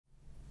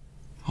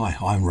Hi,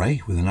 I'm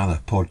Ray with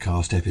another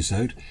podcast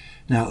episode.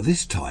 Now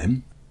this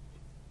time,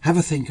 have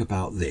a think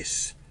about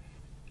this.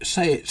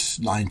 Say it's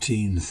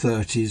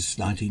 1930s,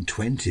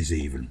 1920s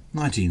even,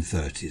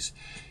 1930s.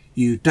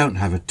 You don't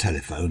have a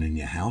telephone in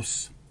your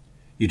house.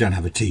 You don't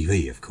have a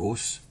TV, of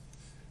course.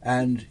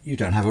 And you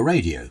don't have a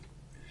radio.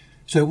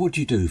 So what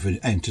do you do for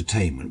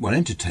entertainment? Well,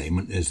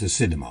 entertainment is the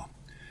cinema.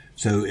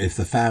 So if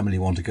the family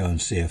want to go and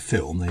see a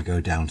film, they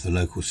go down to the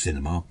local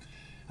cinema,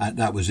 and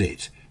that was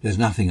it. There's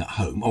nothing at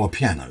home. Oh, a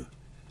piano.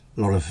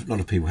 A lot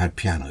of people had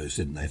pianos,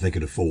 didn't they, if they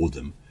could afford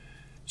them.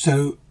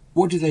 So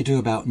what did they do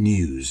about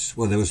news?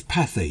 Well, there was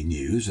Pathe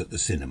news at the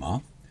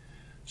cinema.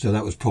 So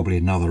that was probably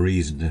another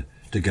reason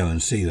to go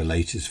and see the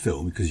latest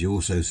film, because you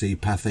also see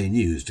Pathe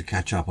news to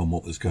catch up on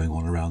what was going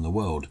on around the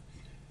world.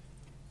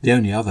 The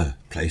only other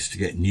place to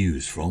get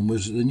news from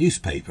was the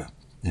newspaper.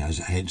 Now,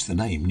 hence the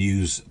name,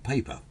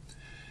 newspaper.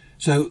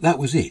 So that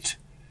was it.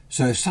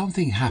 So if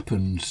something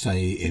happened,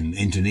 say, in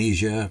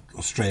Indonesia,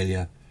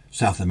 Australia,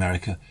 South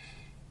America,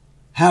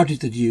 how did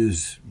the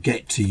news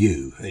get to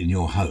you in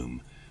your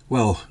home?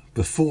 Well,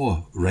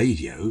 before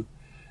radio,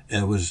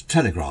 there was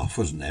telegraph,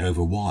 wasn't there,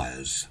 over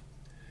wires.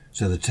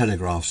 So the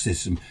telegraph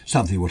system,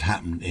 something would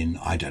happen in,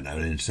 I don't know,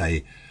 in,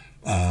 say,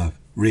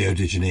 Rio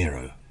de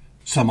Janeiro.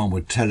 Someone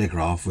would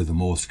telegraph with the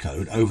Morse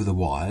code over the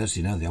wires,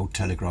 you know, the old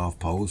telegraph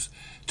poles,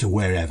 to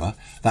wherever.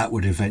 That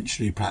would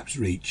eventually perhaps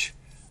reach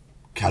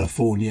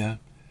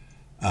California,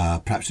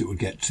 perhaps it would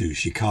get to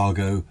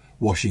Chicago,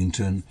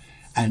 Washington,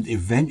 and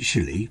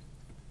eventually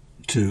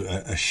to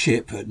a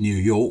ship at New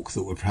York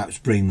that would perhaps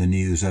bring the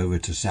news over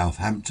to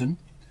Southampton,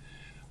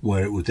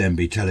 where it would then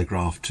be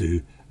telegraphed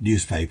to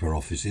newspaper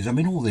offices. I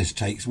mean, all this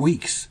takes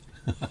weeks.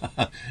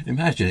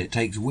 Imagine, it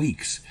takes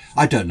weeks.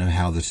 I don't know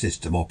how the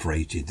system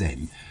operated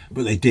then,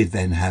 but they did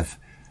then have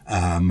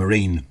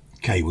marine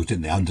cables,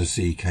 didn't they,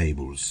 undersea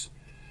cables,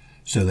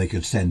 so they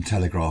could send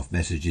telegraph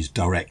messages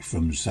direct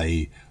from,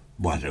 say,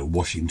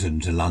 Washington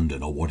to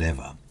London or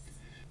whatever.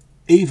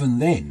 Even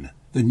then,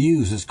 the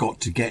news has got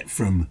to get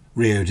from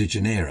Rio de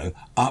Janeiro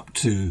up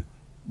to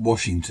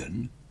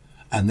Washington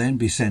and then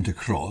be sent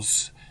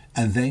across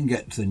and then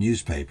get to the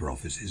newspaper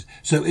offices.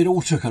 So it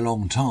all took a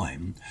long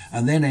time,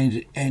 and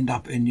then end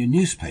up in your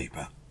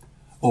newspaper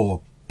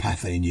or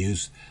Pathe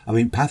News. I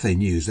mean, Pathe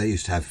News, they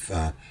used to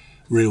have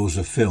reels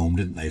of film,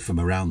 didn't they, from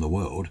around the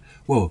world.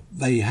 Well,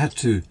 they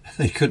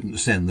couldn't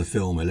send the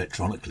film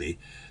electronically.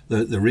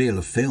 The reel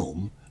of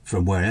film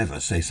from wherever,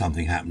 say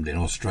something happened in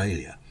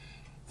Australia,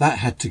 that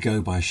had to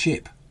go by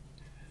ship.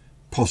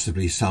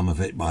 Possibly some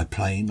of it by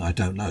plane, I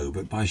don't know,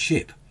 but by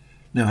ship.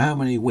 Now, how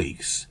many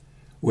weeks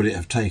would it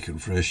have taken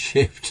for a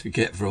ship to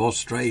get from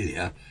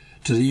Australia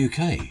to the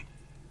UK?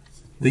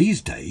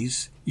 These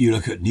days, you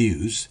look at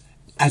news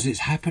as it's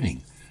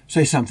happening.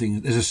 Say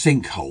something, there's a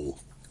sinkhole,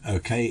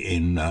 okay,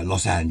 in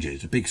Los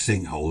Angeles. A big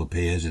sinkhole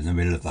appears in the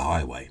middle of the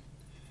highway.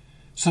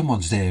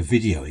 Someone's there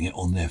videoing it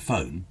on their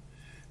phone.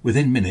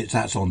 Within minutes,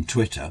 that's on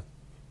Twitter.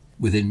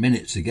 Within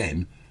minutes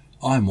again,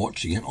 I'm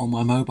watching it on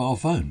my mobile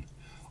phone.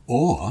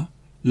 Or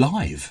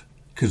live,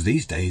 because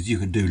these days you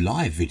can do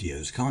live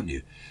videos, can't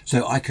you?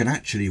 So I can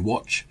actually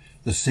watch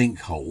the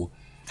sinkhole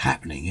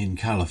happening in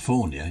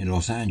California, in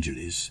Los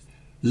Angeles,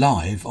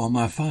 live on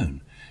my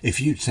phone. If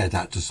you'd said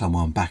that to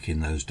someone back in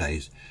those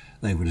days,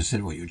 they would have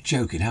said, well, you're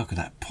joking, how could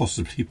that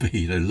possibly be?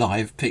 You know,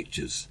 live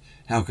pictures,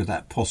 how could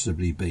that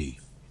possibly be?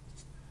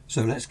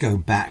 So let's go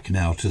back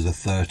now to the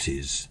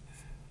 30s.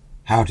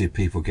 How did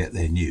people get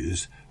their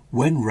news?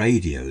 When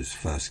radios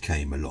first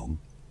came along,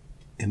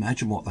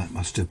 imagine what that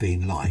must have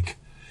been like.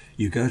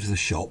 You go to the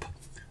shop,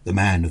 the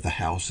man of the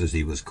house, as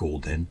he was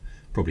called then,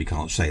 probably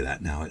can't say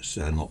that now, it's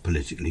not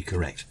politically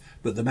correct,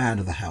 but the man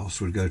of the house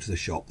would go to the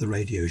shop, the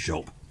radio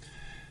shop,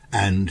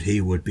 and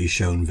he would be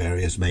shown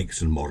various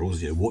makes and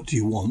models. You know, what do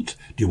you want?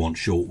 Do you want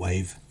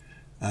shortwave?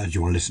 Do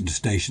you want to listen to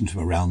stations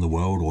from around the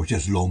world, or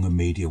just long and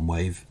medium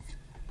wave?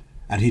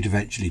 And he'd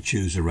eventually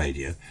choose a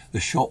radio. The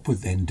shop would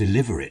then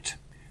deliver it,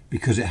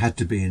 because it had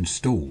to be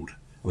installed.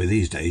 Well,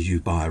 these days you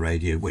buy a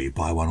radio, well, you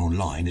buy one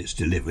online, it's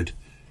delivered,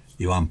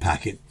 you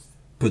unpack it,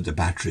 put the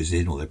batteries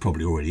in, or they're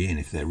probably already in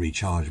if they're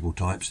rechargeable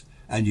types,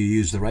 and you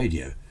use the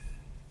radio.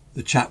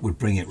 The chap would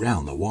bring it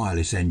round, the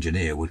wireless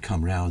engineer would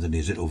come round in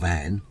his little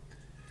van,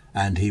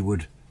 and he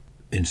would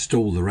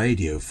install the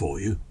radio for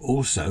you.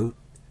 Also,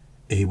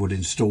 he would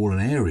install an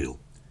aerial.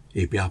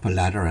 He'd be up a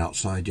ladder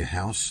outside your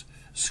house,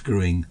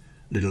 screwing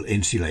little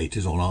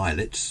insulators on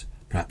eyelets,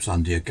 perhaps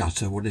under your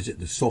gutter, what is it,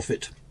 the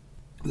soffit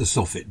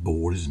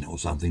board, isn't it, or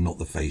something, not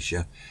the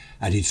fascia,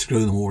 and he'd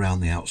screw them all around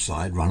the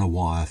outside, run a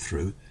wire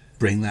through,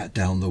 bring that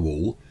down the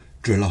wall,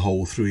 drill a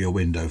hole through your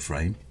window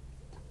frame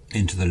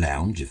into the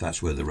lounge, if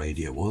that's where the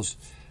radio was,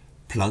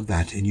 plug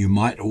that in. You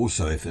might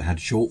also, if it had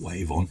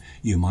shortwave on,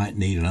 you might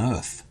need an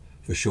earth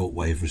for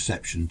shortwave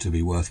reception to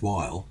be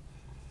worthwhile.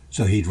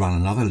 So he'd run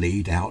another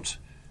lead out,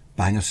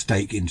 bang a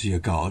stake into your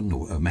garden,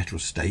 or a metal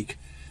stake.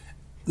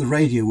 The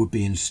radio would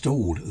be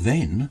installed.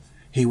 Then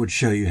he would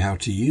show you how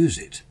to use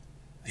it.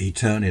 He'd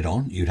turn it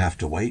on. You'd have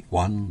to wait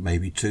 1,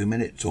 maybe 2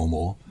 minutes or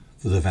more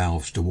for the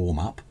valves to warm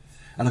up.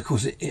 And of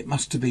course it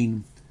must have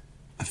been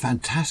a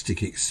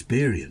fantastic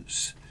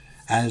experience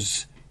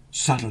as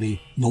suddenly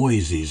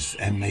noises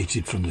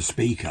emanated from the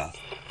speaker,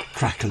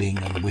 crackling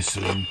and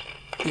whistling.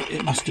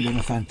 It must have been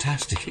a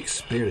fantastic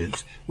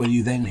experience when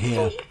you then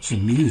hear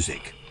some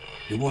music.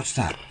 What's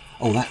that?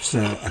 Oh, that's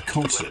a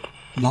concert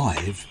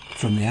live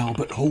from the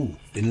Albert Hall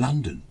in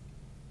London.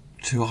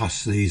 To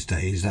us these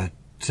days, that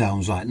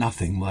sounds like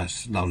nothing. Well,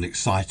 that's not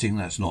exciting.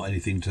 That's not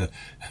anything to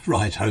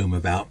write home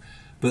about.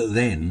 But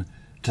then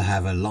to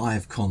have a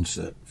live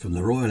concert from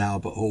the Royal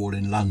Albert Hall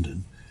in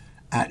London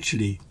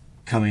actually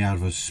coming out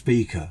of a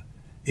speaker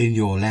in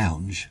your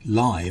lounge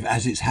live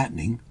as it's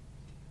happening,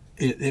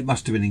 it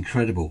must have been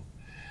incredible.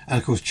 And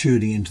of course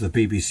tuning into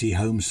the BBC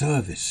Home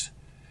Service.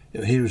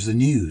 Here is the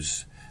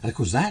news. And of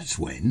course that's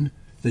when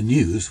the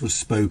news was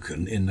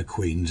spoken in the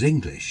Queen's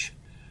English.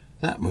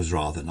 That was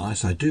rather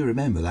nice. I do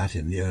remember that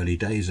in the early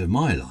days of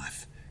my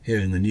life,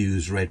 hearing the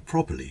news read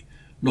properly.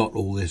 Not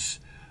all this,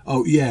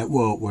 oh yeah,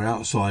 well, we're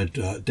outside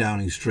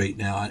Downing Street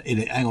now.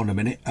 Hang on a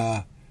minute.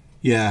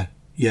 Yeah,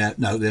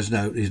 no,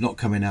 he's not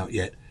coming out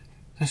yet.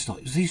 That's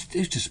not, these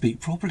used to speak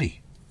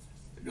properly.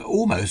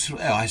 Almost,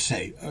 I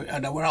say,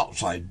 no, we're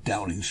outside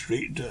Downing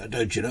Street,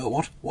 don't you know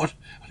what?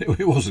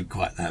 It wasn't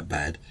quite that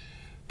bad.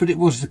 But it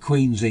was the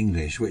Queen's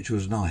English, which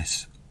was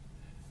nice.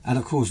 And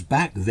of course,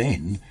 back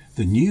then,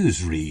 the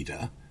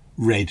newsreader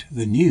read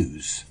the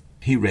news.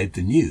 He read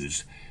the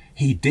news.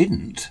 He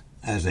didn't,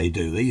 as they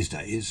do these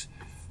days,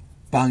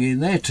 bung in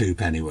their two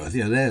pennyworth,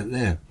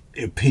 their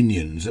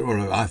opinions, or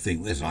I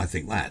think this, I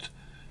think that.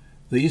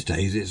 These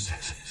days,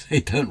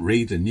 they don't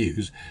read the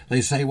news. They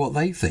say what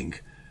they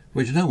think,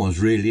 which no one's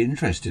really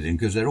interested in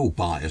because they're all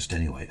biased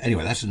anyway.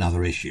 Anyway, that's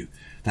another issue.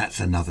 That's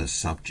another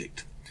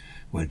subject.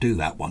 We'll do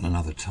that one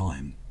another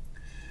time.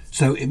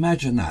 So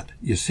imagine that.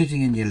 You're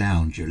sitting in your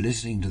lounge, you're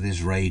listening to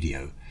this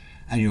radio,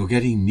 and you're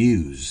getting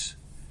news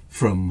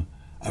from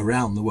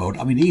around the world.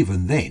 I mean,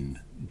 even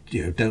then,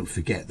 don't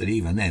forget that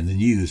even then the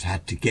news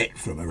had to get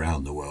from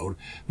around the world.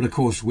 But of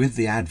course, with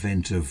the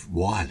advent of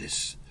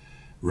wireless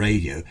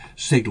radio,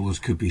 signals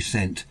could be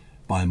sent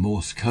by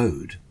Morse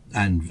code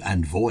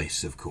and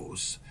voice, of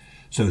course.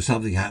 So if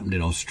something happened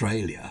in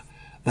Australia,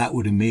 that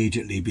would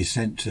immediately be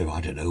sent to,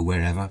 I don't know,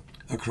 wherever,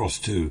 across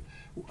to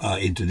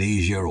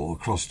Indonesia or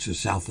across to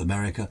South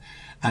America,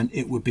 and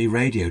it would be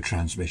radio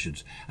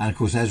transmissions. And of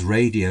course, as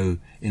radio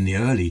in the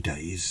early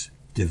days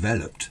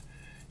developed,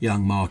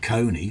 young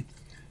Marconi,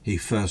 he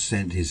first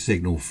sent his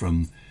signal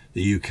from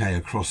the UK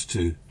across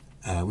to,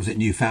 was it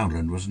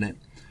Newfoundland, wasn't it?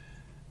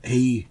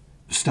 He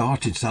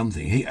started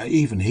something.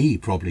 He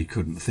probably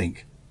couldn't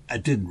think,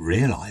 didn't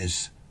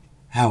realise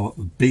how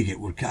big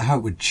how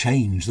it would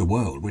change the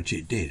world, which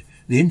it did.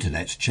 The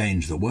internet's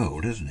changed the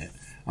world, hasn't it?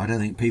 I don't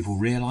think people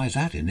realise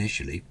that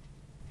initially.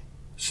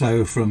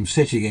 So from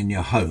sitting in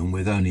your home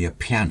with only a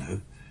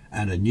piano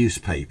and a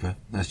newspaper,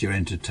 that's your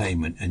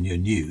entertainment and your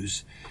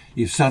news,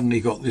 you've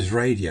suddenly got this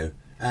radio,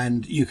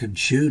 and you can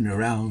tune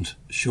around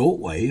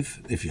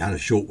shortwave. If you had a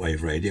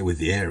shortwave radio with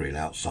the aerial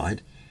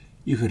outside,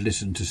 you could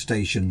listen to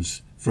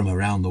stations from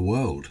around the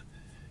world.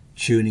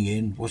 Tuning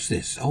in, what's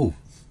this? Oh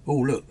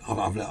look,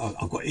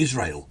 I've got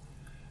Israel.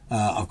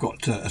 I've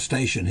got a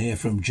station here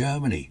from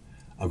Germany.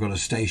 I've got a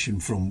station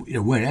from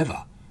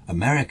wherever,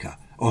 America,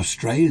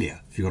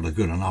 Australia. If you've got a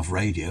good enough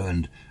radio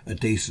and a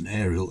decent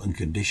aerial and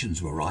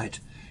conditions were right,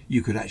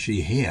 you could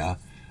actually hear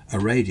a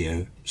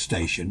radio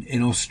station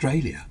in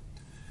Australia.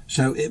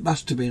 So it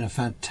must have been a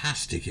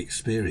fantastic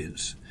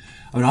experience.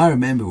 I mean, I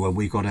remember when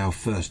we got our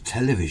first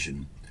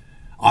television,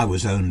 I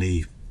was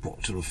only, 4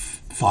 or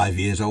 5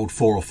 years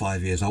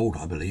old,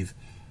 I believe.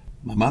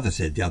 My mother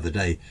said the other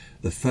day,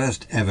 the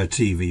first ever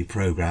TV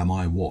programme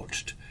I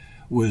watched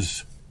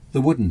was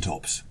The Wooden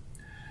Tops.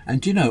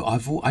 And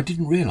I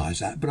didn't realise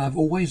that, but I've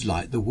always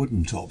liked The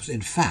Wooden Tops.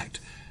 In fact,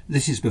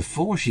 this is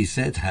before she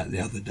said that the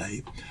other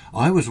day.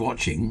 I was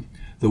watching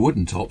The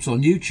Wooden Tops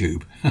on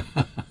YouTube.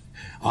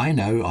 I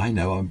know, I'm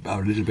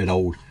a little bit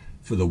old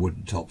for The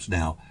Wooden Tops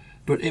now,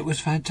 but it was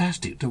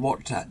fantastic to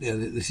watch that.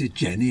 This is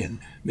Jenny and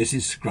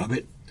Mrs.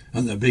 Scrubbit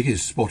and the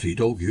biggest spotty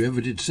dog you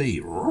ever did see.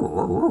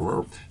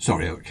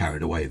 Sorry, I got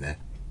carried away there.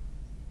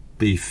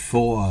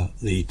 Before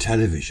the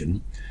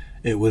television,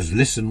 it was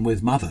Listen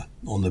with Mother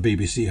on the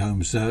BBC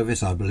Home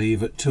Service, I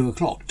believe, at 2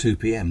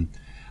 p.m.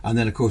 And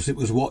then, of course, it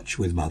was Watch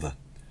with Mother.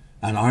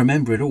 And I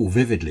remember it all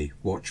vividly,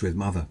 Watch with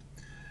Mother.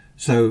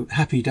 So,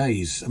 happy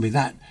days. I mean,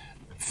 that,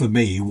 for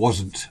me,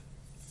 wasn't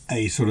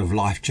a sort of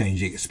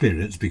life-changing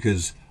experience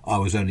because I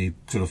was only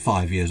sort of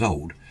 5 years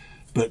old.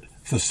 But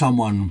for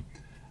someone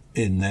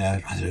in their,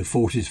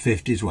 40s,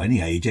 50s, or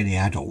any age, any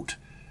adult,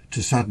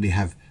 to suddenly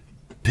have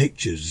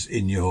pictures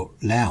in your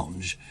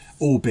lounge,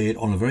 albeit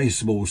on a very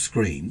small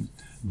screen,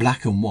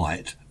 black and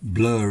white,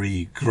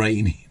 blurry,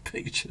 grainy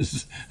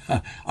pictures.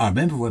 I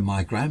remember when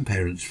my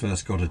grandparents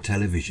first got a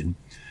television,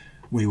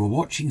 we were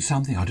watching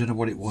something, I don't know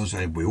what it was,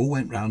 we all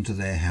went round to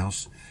their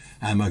house,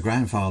 and my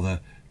grandfather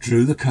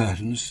drew the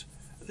curtains,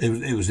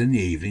 it was in the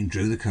evening,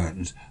 drew the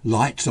curtains,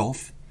 lights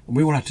off, and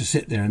we all had to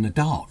sit there in the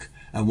dark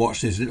and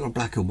watch this little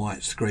black and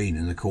white screen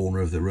in the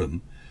corner of the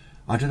room.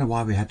 I don't know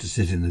why we had to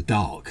sit in the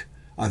dark.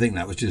 I think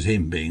that was just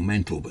him being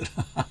mental, but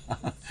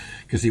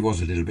because he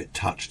was a little bit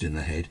touched in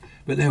the head.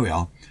 But there we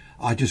are.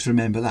 I just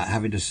remember that,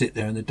 having to sit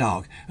there in the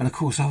dark. And of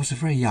course, I was a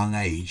very young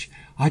age.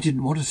 I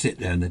didn't want to sit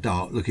there in the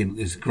dark looking at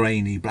this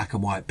grainy black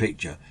and white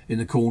picture in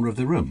the corner of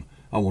the room.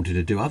 I wanted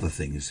to do other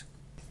things.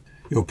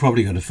 You're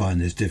probably going to find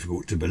this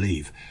difficult to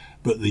believe,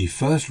 but the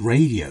first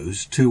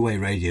radios, two-way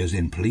radios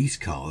in police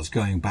cars,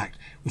 going back,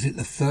 was it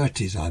the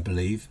 30s, I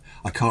believe?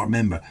 I can't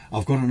remember.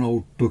 I've got an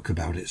old book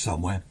about it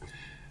somewhere.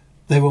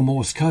 They were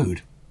Morse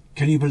code.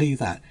 Can you believe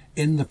that?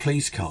 In the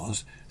police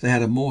cars, they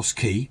had a Morse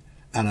key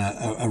and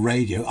a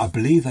radio. I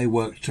believe they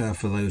worked,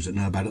 for those that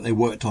know about it, they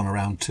worked on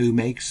around 2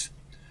 megs,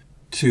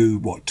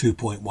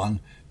 2.1,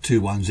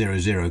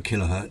 2100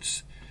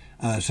 kilohertz.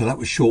 So that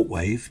was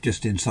shortwave,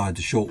 just inside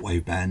the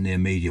shortwave band near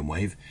medium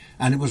wave,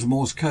 and it was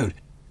Morse code.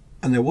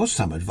 And there was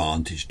some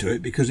advantage to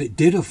it because it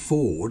did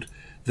afford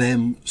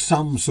them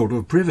some sort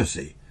of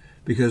privacy,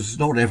 because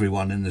not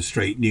everyone in the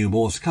street knew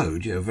Morse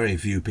code. Very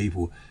few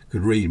people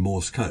could read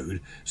Morse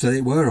code, so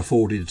they were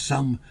afforded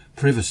some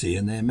privacy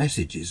in their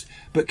messages.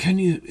 But can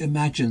you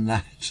imagine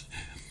that?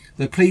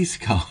 The police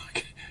car,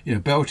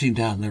 belting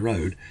down the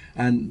road,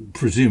 and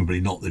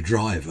presumably not the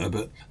driver,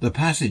 but the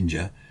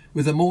passenger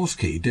with a Morse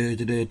key,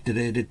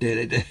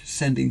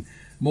 sending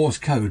Morse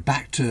code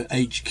back to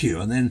HQ,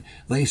 and then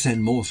they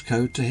send Morse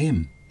code to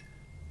him.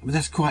 I mean,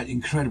 that's quite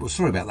incredible.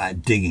 Sorry about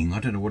that dinging. I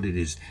don't know what it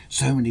is.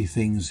 So many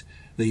things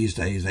these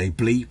days, they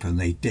bleep and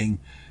they ding.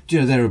 Do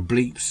you know there are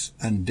bleeps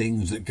and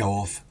dings that go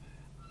off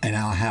in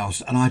our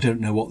house, and I don't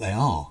know what they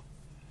are.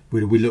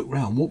 We look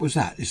round. What was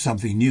that? It's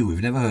something new.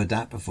 We've never heard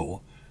that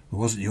before. It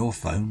wasn't your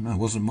phone. No, it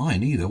wasn't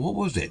mine either. What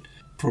was it?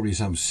 Probably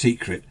some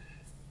secret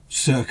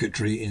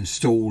circuitry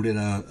installed in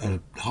a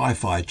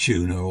hi-fi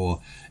tuner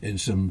or in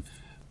some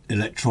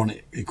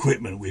electronic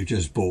equipment we've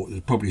just bought.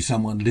 There's probably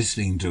someone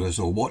listening to us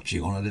or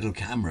watching on a little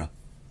camera.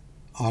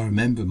 I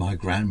remember my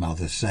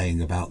grandmother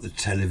saying about the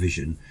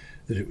television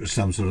that it was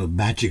some sort of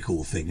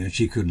magical thing, and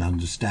she couldn't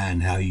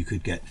understand how you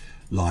could get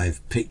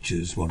live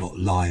pictures, well, not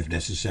live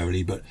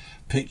necessarily, but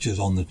pictures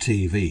on the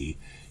TV,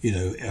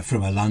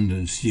 from a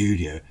London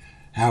studio.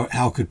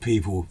 How could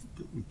people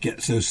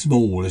get so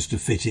small as to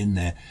fit in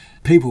there?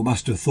 People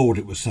must have thought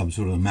it was some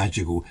sort of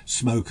magical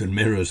smoke and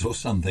mirrors or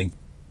something.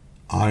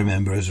 I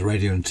remember as a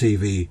radio and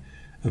TV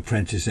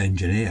apprentice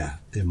engineer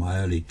in my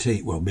early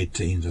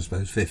mid-teens, I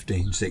suppose,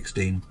 15,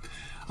 16,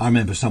 I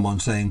remember someone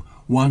saying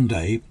one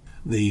day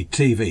the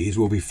TVs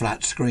will be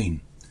flat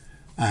screen.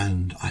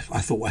 And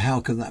I thought, well, how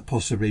can that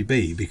possibly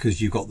be?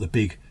 Because you've got the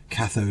big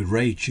cathode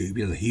ray tube,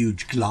 the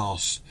huge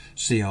glass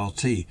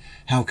CRT.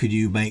 How could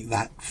you make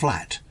that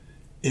flat?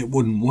 It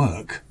wouldn't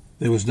work.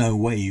 There was no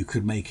way you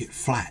could make it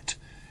flat.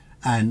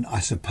 And I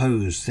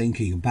suppose,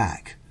 thinking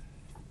back,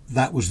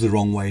 that was the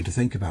wrong way to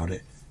think about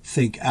it.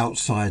 Think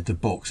outside the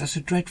box. That's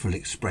a dreadful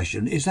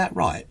expression. Is that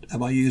right?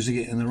 Am I using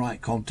it in the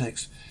right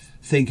context?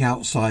 Think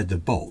outside the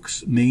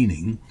box,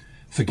 meaning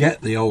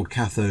forget the old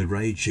cathode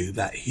ray tube,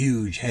 that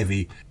huge,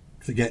 heavy,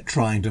 forget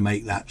trying to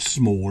make that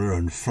smaller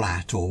and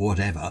flat or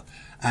whatever,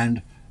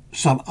 and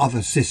some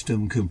other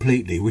system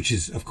completely, which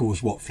is, of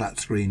course, what flat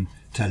screen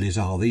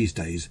tellies are these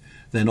days.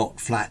 They're not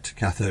flat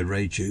cathode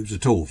ray tubes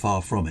at all,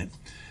 far from it.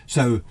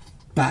 So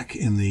back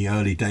in the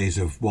early days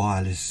of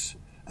wireless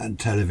and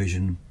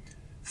television,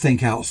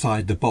 think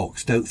outside the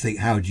box. Don't think,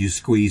 how do you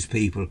squeeze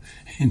people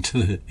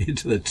into the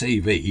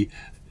TV?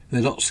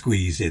 They're not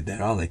squeezed in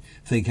there, are they?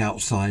 Think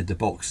outside the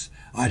box.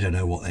 I don't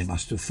know what they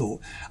must have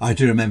thought. I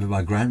do remember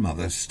my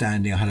grandmother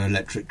standing, I had an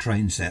electric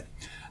train set,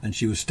 and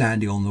she was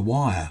standing on the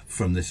wire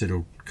from this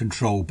little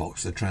control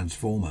box, the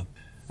transformer.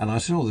 And I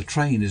said, the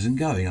train isn't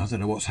going. I don't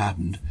know what's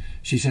happened.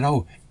 She said,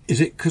 is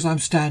it because I'm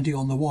standing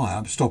on the wire?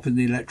 I'm stopping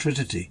the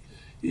electricity.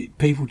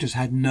 People just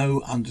had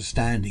no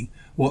understanding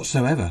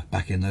whatsoever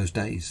back in those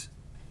days.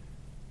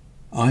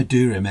 I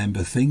do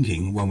remember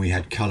thinking when we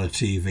had colour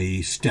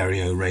TV,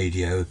 stereo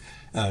radio,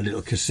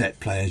 little cassette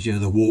players, the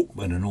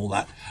Walkman and all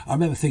that. I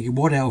remember thinking,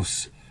 what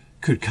else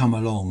could come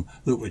along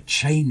that would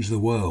change the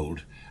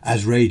world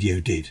as radio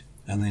did,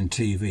 and then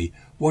TV?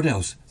 What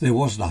else? There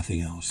was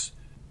nothing else.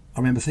 I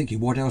remember thinking,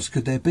 what else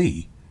could there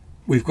be?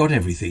 We've got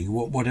everything.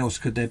 What else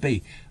could there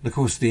be? And of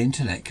course, the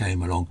internet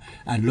came along,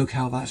 and look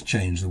how that's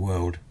changed the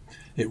world.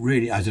 It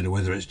really, I don't know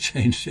whether it's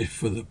changed it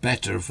for the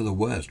better or for the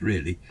worse,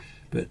 really.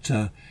 But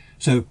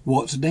so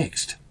what's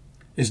next?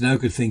 It's no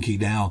good thinking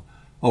now,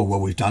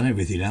 we've done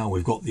everything now.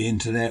 We've got the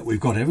internet. We've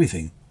got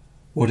everything.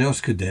 What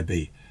else could there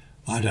be?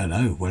 I don't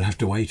know. We'll have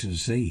to wait and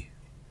see.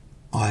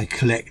 I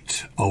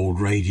collect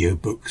old radio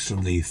books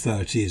from the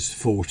 30s,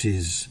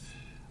 40s,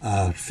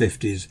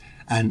 50s,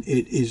 and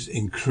it is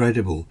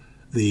incredible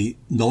the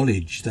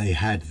knowledge they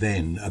had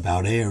then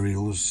about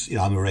aerials.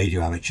 I'm a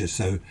radio amateur,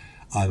 so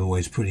I'm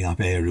always putting up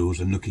aerials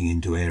and looking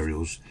into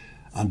aerials,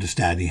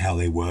 understanding how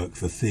they work,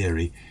 the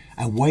theory.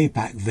 And way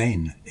back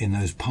then, in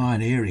those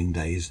pioneering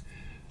days,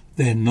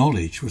 their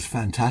knowledge was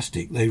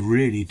fantastic. They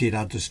really did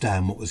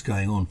understand what was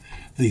going on.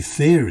 The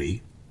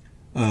theory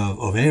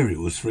of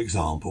aerials, for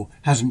example,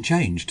 hasn't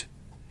changed.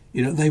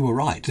 They were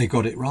right. They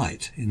got it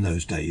right in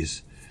those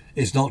days.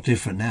 It's not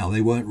different now.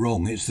 They weren't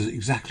wrong. It's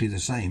exactly the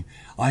same.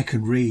 I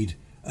can read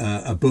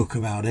a book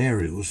about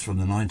aerials from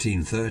the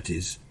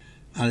 1930s,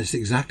 and it's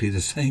exactly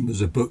the same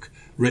as a book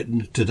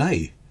written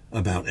today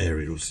about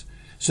aerials.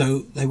 So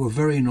they were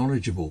very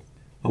knowledgeable.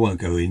 I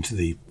won't go into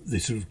the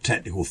sort of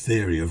technical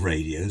theory of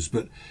radios,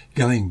 but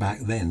going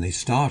back then, they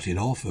started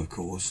off, of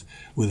course,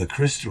 with a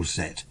crystal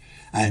set,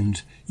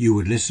 and you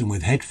would listen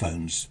with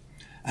headphones.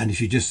 And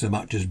if you just so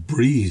much as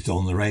breathed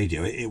on the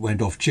radio, it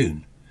went off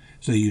tune.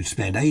 So you'd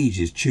spend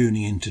ages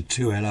tuning into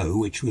 2LO,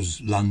 which was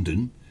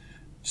London.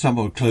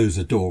 Someone would close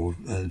the door,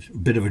 a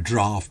bit of a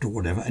draft or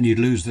whatever, and you'd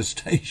lose the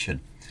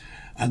station.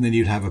 And then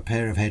you'd have a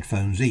pair of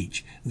headphones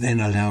each, then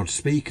a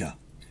loudspeaker.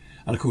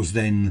 And of course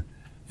then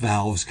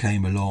valves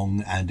came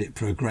along and it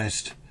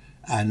progressed,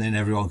 and then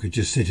everyone could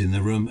just sit in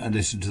the room and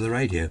listen to the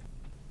radio.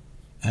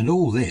 And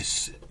all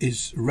this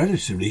is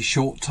relatively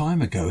short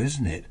time ago,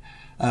 isn't it?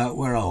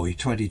 Where are we?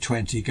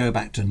 2020, go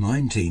back to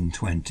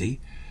 1920.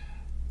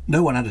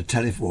 No one had a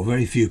telephone, or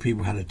very few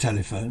people had a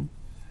telephone.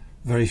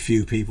 Very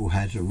few people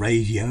had a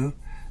radio.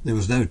 There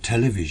was no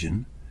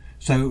television.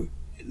 So,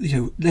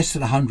 less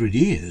than 100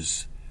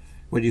 years,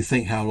 when you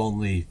think how long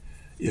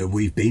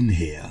we've been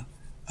here,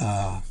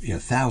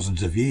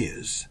 thousands of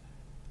years.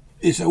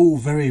 It's all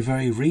very,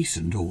 very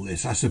recent, all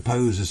this. I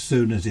suppose as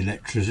soon as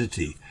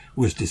electricity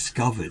was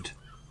discovered.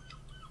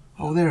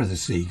 Oh, there are the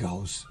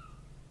seagulls.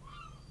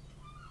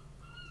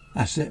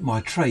 That's it,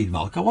 my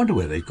trademark. I wonder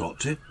where they've got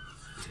to.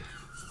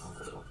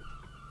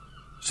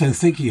 So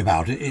thinking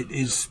about it, it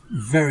is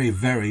very,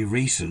 very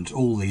recent,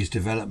 all these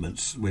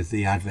developments with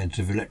the advent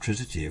of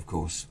electricity, of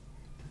course.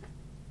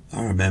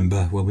 I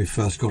remember when we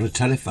first got a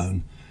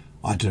telephone.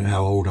 I don't know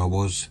how old I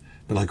was,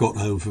 but I got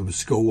home from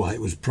school. It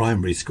was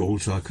primary school,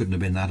 so I couldn't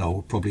have been that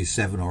old, probably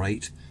 7 or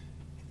 8.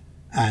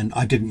 And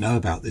I didn't know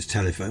about this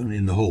telephone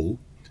in the hall.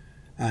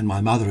 And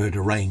my mother had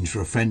arranged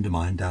for a friend of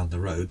mine down the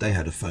road, they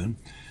had a phone,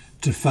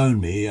 to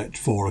phone me at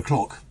 4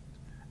 o'clock.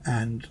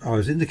 And I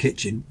was in the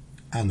kitchen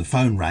and the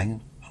phone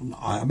rang.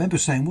 I remember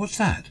saying, "What's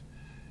that?"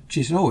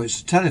 She said, "Oh,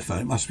 it's a telephone.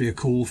 It must be a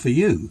call for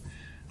you."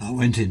 I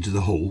went into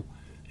the hall.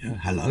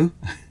 Hello.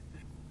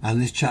 And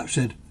this chap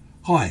said,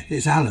 "Hi,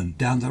 it's Alan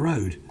down the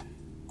road."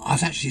 I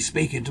was actually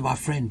speaking to my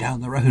friend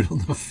down the road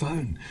on the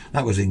phone.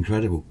 That was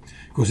incredible.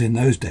 Because in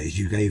those days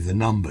you gave the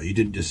number. You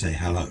didn't just say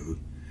hello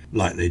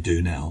like they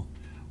do now.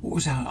 What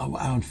was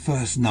our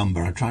first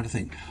number? I'm trying to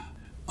think.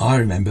 I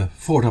remember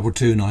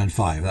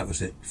 42295, that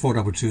was it.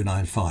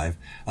 42295,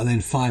 and then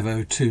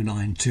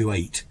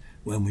 502928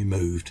 when we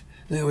moved.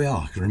 There we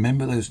are. I can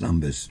remember those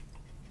numbers.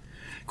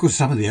 Of course,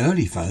 some of the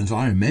early phones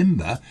I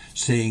remember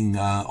seeing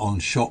on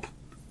shop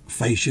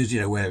fascias,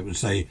 where it would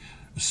say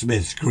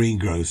Smith's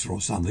Greengrocer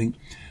or something,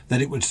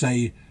 that it would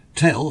say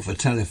tel for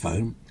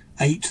telephone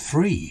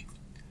 83.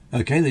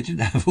 Okay, they didn't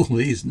have all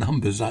these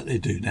numbers like they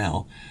do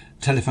now.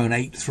 Telephone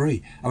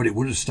 83. I mean, it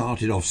would have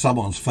started off,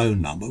 someone's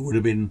phone number would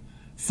have been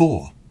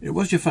 4. It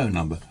was your phone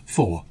number,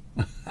 4.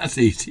 That's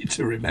easy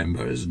to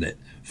remember, isn't it?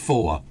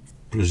 4.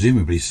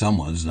 Presumably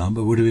someone's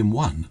number would have been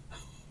 1.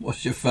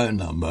 What's your phone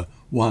number?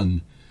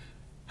 1.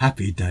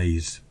 Happy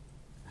days.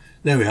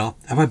 There we are.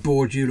 Have I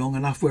bored you long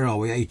enough? Where are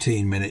we?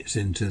 18 minutes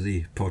into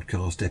the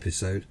podcast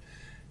episode.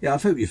 Yeah, I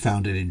hope you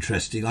found it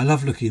interesting. I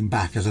love looking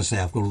back. As I say,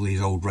 I've got all these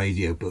old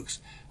radio books.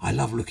 I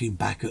love looking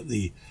back at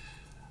the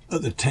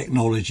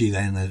technology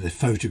then, the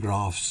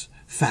photographs,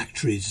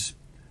 factories,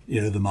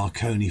 the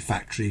Marconi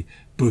factory,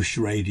 Bush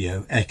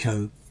radio,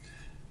 Echo.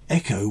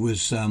 Echo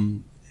was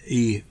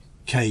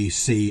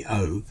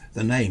E-K-C-O.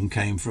 The name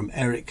came from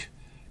Eric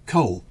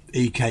Cole,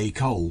 E.K.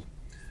 Cole.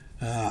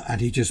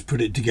 And he just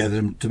put it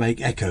together to make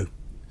Echo.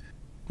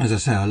 As I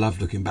say, I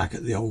love looking back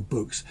at the old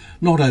books,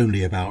 not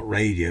only about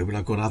radio, but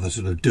I've got other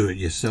sort of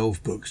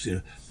do-it-yourself books,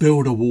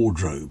 build a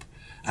wardrobe.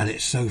 And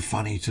it's so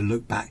funny to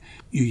look back.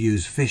 You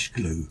use fish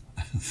glue,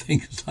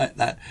 things like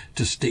that,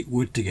 to stick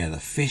wood together.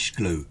 Fish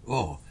glue.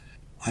 Oh,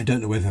 I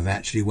don't know whether they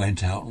actually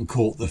went out and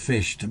caught the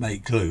fish to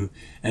make glue.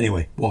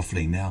 Anyway,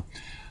 waffling now.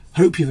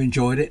 Hope you've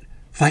enjoyed it.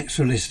 Thanks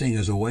for listening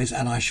as always,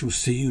 and I shall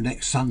see you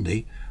next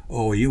Sunday,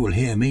 or you will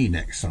hear me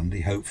next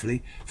Sunday,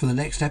 hopefully, for the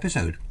next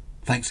episode.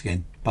 Thanks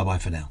again. Bye-bye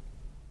for now.